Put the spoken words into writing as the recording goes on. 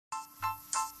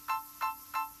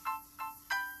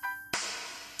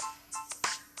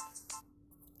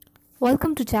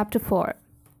Welcome to Chapter 4.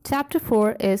 Chapter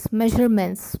 4 is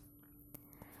Measurements.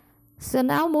 So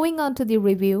now moving on to the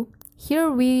review, here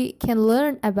we can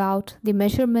learn about the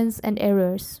measurements and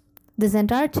errors. This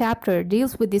entire chapter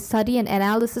deals with the study and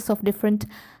analysis of different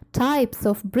types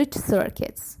of bridge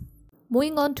circuits.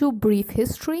 Moving on to brief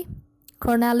history,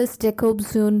 Cornelis Jacob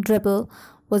Zoon Drebbel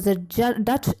was a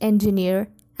Dutch engineer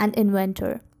and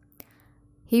inventor.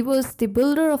 He was the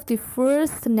builder of the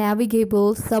first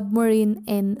navigable submarine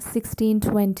in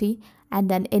 1620 and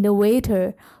an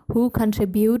innovator who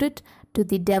contributed to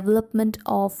the development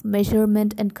of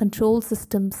measurement and control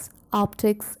systems,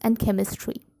 optics, and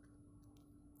chemistry.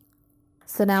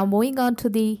 So now moving on to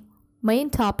the main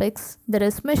topics, that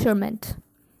is measurement.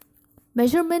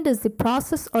 Measurement is the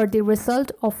process or the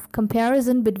result of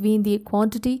comparison between the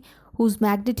quantity whose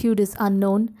magnitude is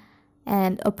unknown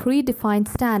and a predefined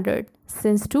standard.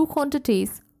 Since two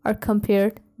quantities are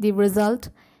compared, the result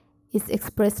is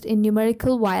expressed in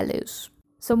numerical values.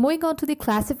 So moving on to the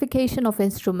classification of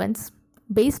instruments.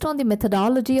 Based on the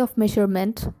methodology of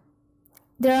measurement,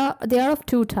 they are of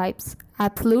two types: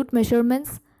 absolute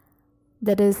measurements,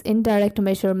 that is indirect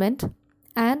measurement,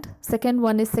 and second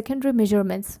one is secondary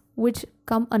measurements, which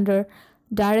come under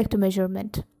direct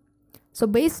measurement. So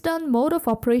based on mode of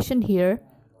operation here,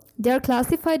 they are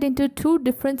classified into two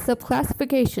different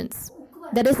subclassifications,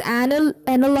 that is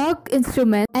analog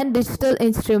instruments and digital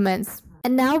instruments.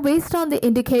 And now based on the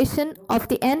indication of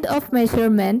the end of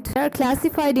measurement, they are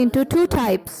classified into two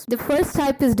types. The first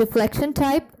type is deflection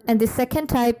type and the second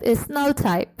type is null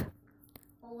type.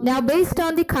 Now based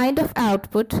on the kind of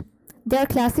output, they are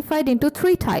classified into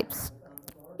three types: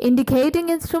 indicating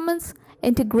instruments,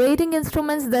 integrating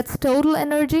instruments, that's total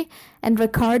energy, and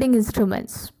recording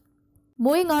instruments.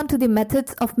 Moving on to the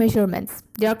methods of measurements,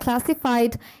 they are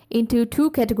classified into two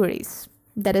categories,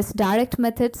 that is direct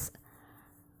methods.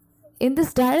 In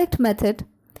this direct method,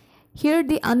 here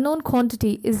the unknown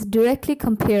quantity is directly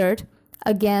compared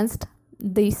against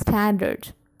the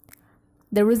standard.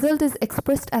 The result is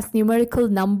expressed as numerical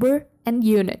number and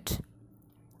unit.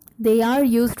 They are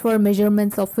used for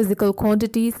measurements of physical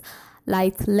quantities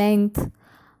like length,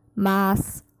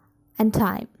 mass, and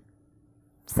time.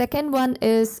 Second one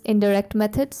is indirect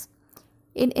methods.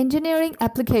 In engineering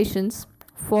applications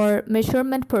for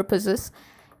measurement purposes,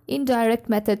 indirect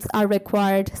methods are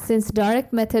required since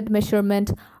direct method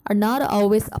measurement are not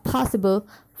always possible,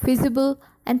 feasible,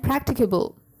 and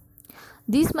practicable.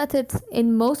 These methods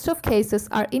in most of cases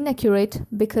are inaccurate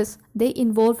because they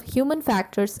involve human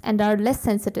factors and are less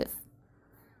sensitive.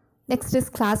 Next is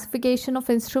classification of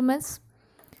instruments.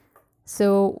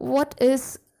 So what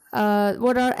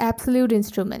are absolute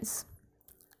instruments?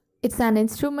 It's an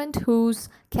instrument whose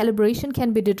calibration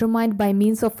can be determined by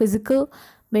means of physical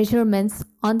measurements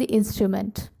on the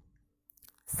instrument.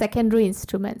 Secondary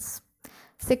instruments.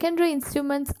 Secondary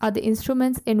instruments are the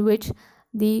instruments in which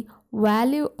the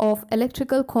value of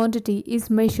electrical quantity is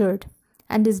measured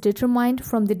and is determined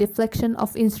from the deflection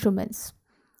of instruments.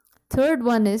 Third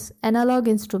one is analog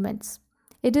instruments.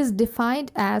 It is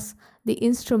defined as the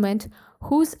instrument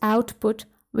whose output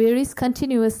varies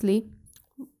continuously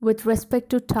with respect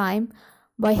to time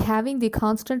by having the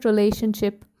constant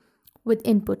relationship with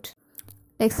input.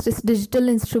 Next is digital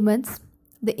instruments.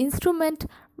 The instrument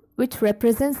which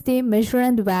represents the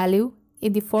measurand value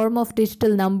in the form of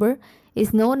digital number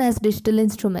is known as digital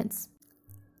instruments.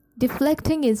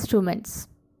 Deflecting instruments.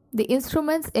 The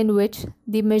instruments in which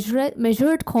the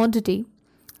measured quantity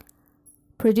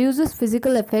produces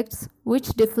physical effects which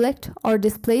deflect or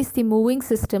displace the moving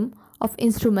system of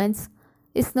instruments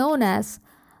is known as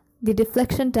the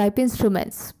deflection type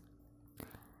instruments.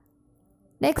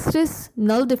 Next is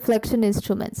null deflection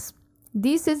instruments.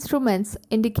 These instruments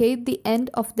indicate the end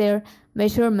of their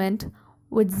measurement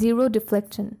with zero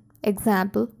deflection.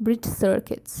 Example, bridge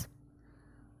circuits.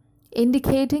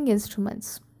 Indicating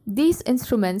instruments. These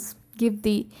instruments give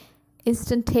the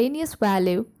instantaneous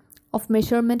value of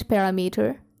measurement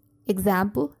parameter.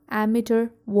 Example, ammeter,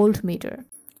 voltmeter.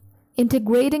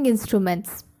 Integrating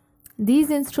instruments. These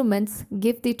instruments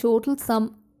give the total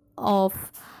sum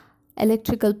of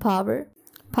electrical power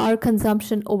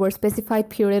consumption over specified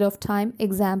period of time.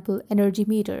 Example, energy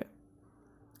meter.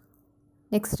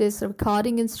 Next is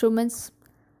recording instruments.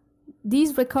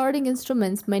 These recording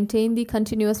instruments maintain the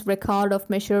continuous record of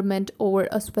measurement over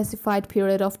a specified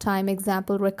period of time.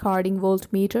 Example, recording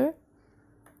voltmeter.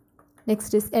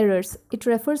 Next is errors. It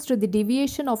refers to the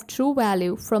deviation of true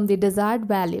value from the desired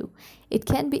value. It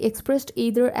can be expressed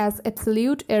either as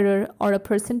absolute error or a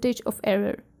percentage of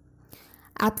error.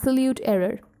 Absolute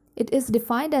error. It is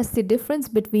defined as the difference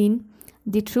between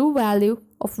the true value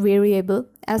of variable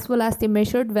as well as the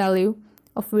measured value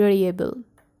of variable.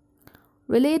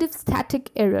 Relative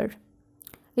static error.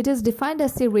 It is defined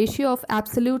as the ratio of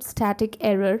absolute static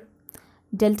error,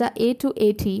 delta A to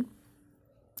AT,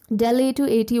 del A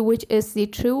to AT, which is the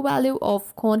true value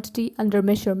of quantity under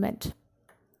measurement.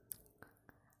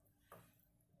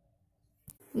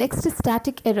 Next is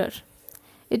static error.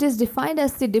 It is defined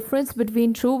as the difference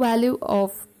between true value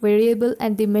of variable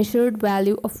and the measured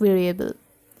value of variable.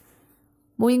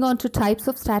 Moving on to types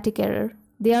of static error,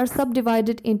 they are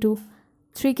subdivided into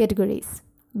three categories: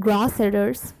 gross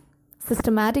errors,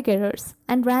 systematic errors,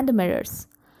 and random errors.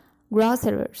 Gross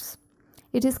errors.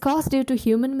 It is caused due to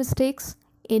human mistakes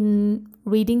in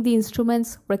reading the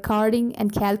instruments, recording,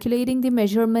 and calculating the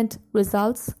measurement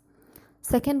results.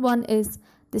 Second one is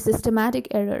the systematic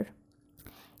error.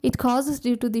 It causes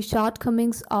due to the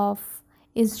shortcomings of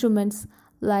instruments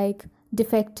like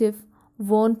defective,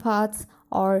 worn parts,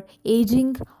 or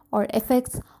aging, or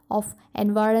effects of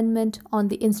environment on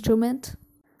the instrument.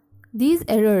 These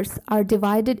errors are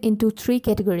divided into three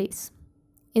categories: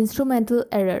 instrumental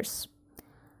errors,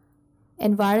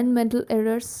 environmental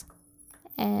errors,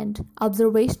 and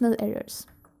observational errors.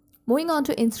 Moving on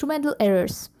to instrumental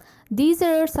errors. These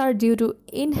errors are due to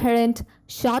inherent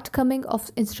shortcoming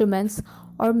of instruments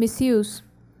or misuse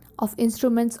of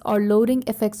instruments or loading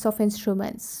effects of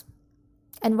instruments.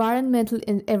 Environmental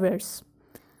errors.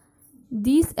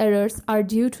 These errors are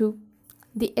due to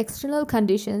the external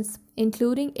conditions,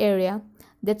 including area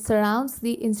that surrounds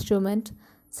the instrument,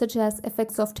 such as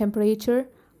effects of temperature,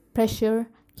 pressure,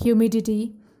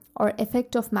 humidity, or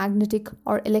effect of magnetic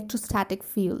or electrostatic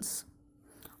fields.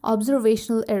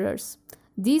 Observational errors.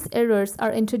 These errors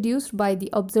are introduced by the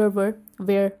observer,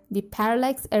 where the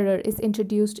parallax error is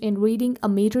introduced in reading a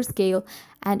meter scale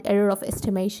and error of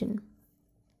estimation.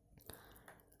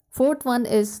 Fourth one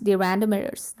is the random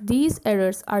errors. These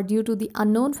errors are due to the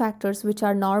unknown factors, which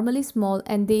are normally small,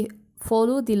 and they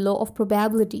follow the law of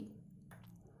probability.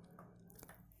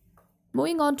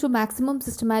 Moving on to maximum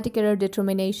systematic error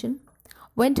determination.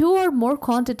 When two or more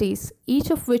quantities,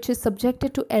 each of which is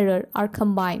subjected to error, are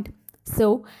combined,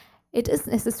 so it is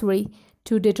necessary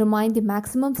to determine the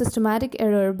maximum systematic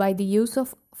error by the use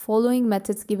of following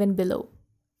methods given below.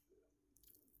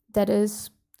 That is,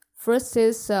 first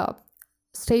is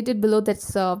stated below,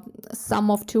 that's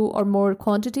sum of two or more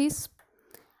quantities,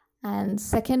 and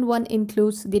second one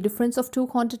includes the difference of two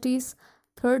quantities.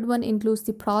 Third one includes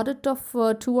the product of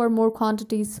two or more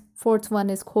quantities. Fourth one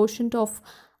is quotient of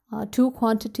two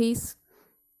quantities.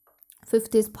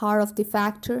 Fifth is power of the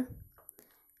factor.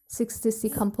 Sixth is the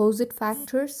composite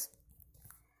factors.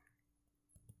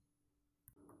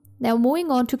 Now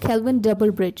moving on to Kelvin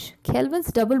double bridge.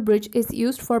 Kelvin's double bridge is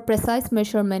used for precise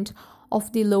measurement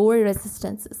of the lower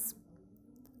resistances.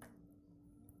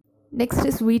 Next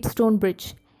is Wheatstone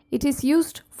bridge. It is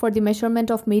used for the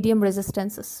measurement of medium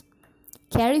resistances.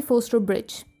 Carey-Foster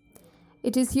bridge.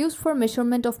 It is used for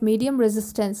measurement of medium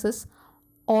resistances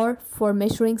or for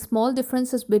measuring small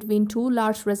differences between two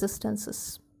large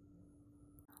resistances.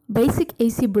 Basic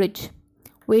AC bridge.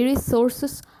 Various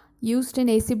sources used in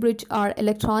AC bridge are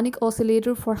electronic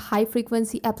oscillator for high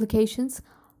frequency applications,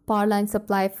 power line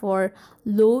supply for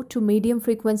low to medium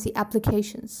frequency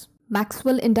applications.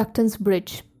 Maxwell inductance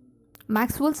bridge.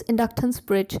 Maxwell's inductance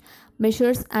bridge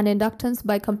measures an inductance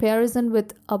by comparison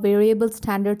with a variable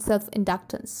standard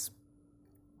self-inductance.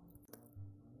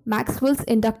 Maxwell's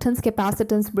inductance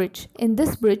capacitance bridge. In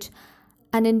this bridge,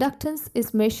 an inductance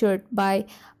is measured by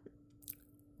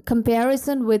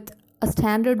comparison with a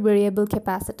standard variable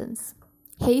capacitance.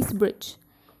 Hayes bridge.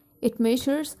 It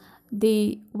measures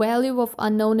the value of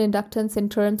unknown inductance in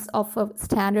terms of a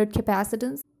standard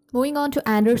capacitance. Moving on to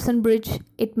Anderson bridge,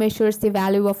 it measures the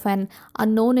value of an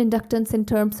unknown inductance in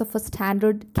terms of a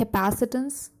standard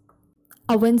capacitance.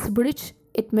 Owens bridge,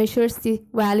 it measures the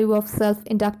value of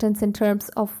self-inductance in terms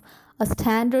of a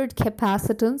standard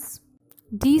capacitance.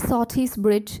 De Sauty's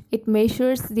bridge, it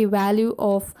measures the value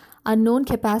of unknown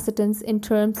capacitance in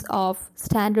terms of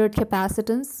standard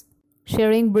capacitance.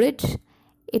 Schering bridge,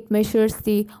 it measures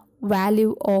the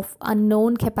value of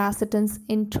unknown capacitance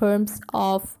in terms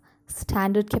of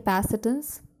standard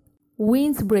capacitance.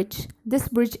 Wien's bridge, this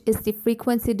bridge is the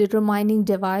frequency determining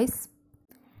device.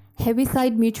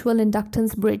 Heaviside mutual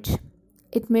inductance bridge,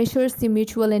 it measures the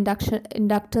mutual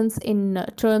inductance in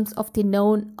terms of the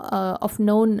known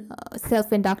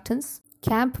self-inductance.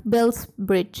 Campbell's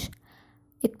bridge,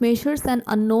 it measures an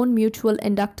unknown mutual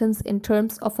inductance in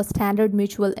terms of a standard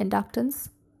mutual inductance.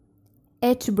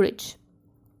 H bridge,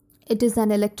 it is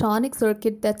an electronic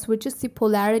circuit that switches the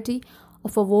polarity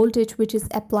of a voltage which is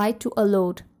applied to a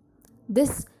load.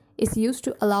 This is used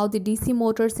to allow the DC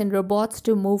motors in robots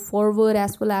to move forward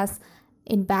as well as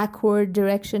in backward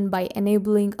direction by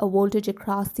enabling a voltage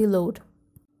across the load.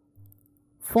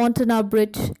 Fontana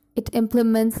bridge, it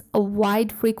implements a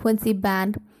wide frequency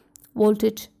band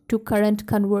voltage to current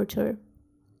converter.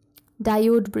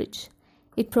 Diode bridge,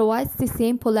 it provides the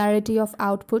same polarity of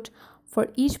output for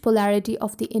each polarity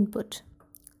of the input.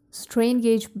 Strain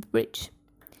gauge bridge,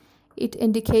 it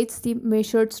indicates the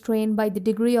measured strain by the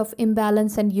degree of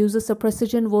imbalance and uses a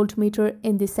precision voltmeter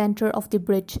in the center of the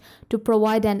bridge to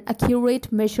provide an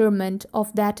accurate measurement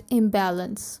of that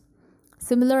imbalance.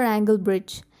 Similar angle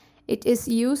bridge, it is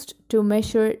used to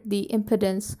measure the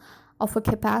impedance of a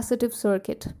capacitive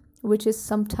circuit, which is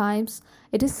sometimes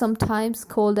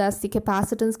called as the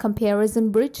capacitance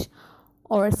comparison bridge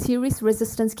or series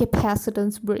resistance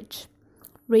capacitance bridge.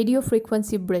 Radio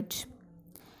frequency bridge,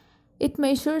 it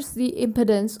measures the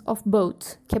impedance of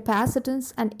both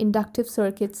capacitance and inductive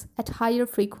circuits at higher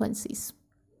frequencies.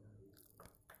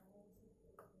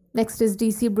 Next is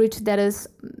DC bridge, that is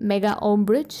mega ohm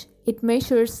bridge. It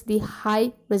measures the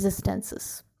high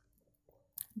resistances.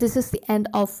 This is the end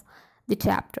of the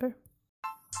chapter.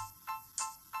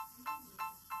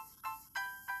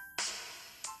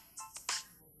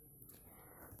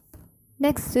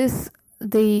 Next is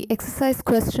the exercise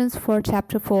questions for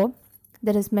chapter 4,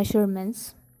 that is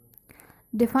measurements.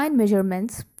 Define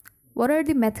measurements. What are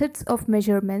the methods of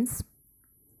measurements?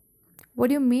 What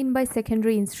do you mean by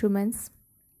secondary instruments?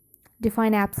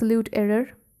 Define absolute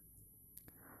error.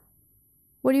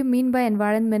 What do you mean by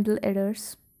environmental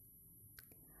errors?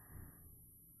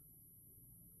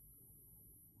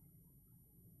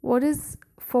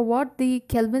 For what the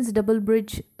Kelvin's double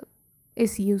bridge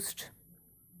is used?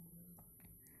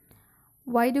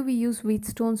 Why do we use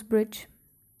Wheatstone's bridge?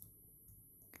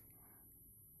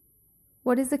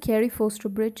 What is the Carey-Foster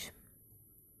bridge?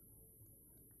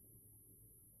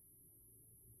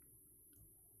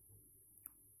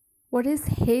 What is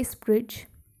Hayes bridge?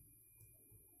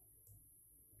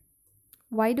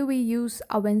 Why do we use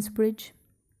Owen's bridge?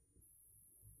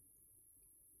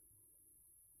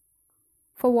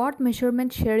 For what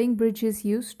measurement sharing bridge is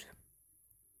used?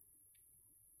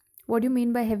 What do you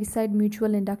mean by Heaviside mutual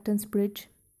inductance bridge?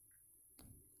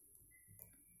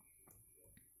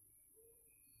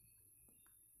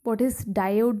 What is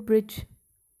diode bridge?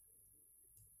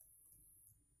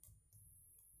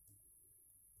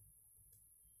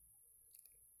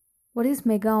 What is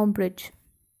mega ohm bridge?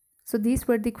 So these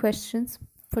were the questions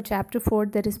for chapter 4,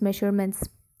 that is measurements.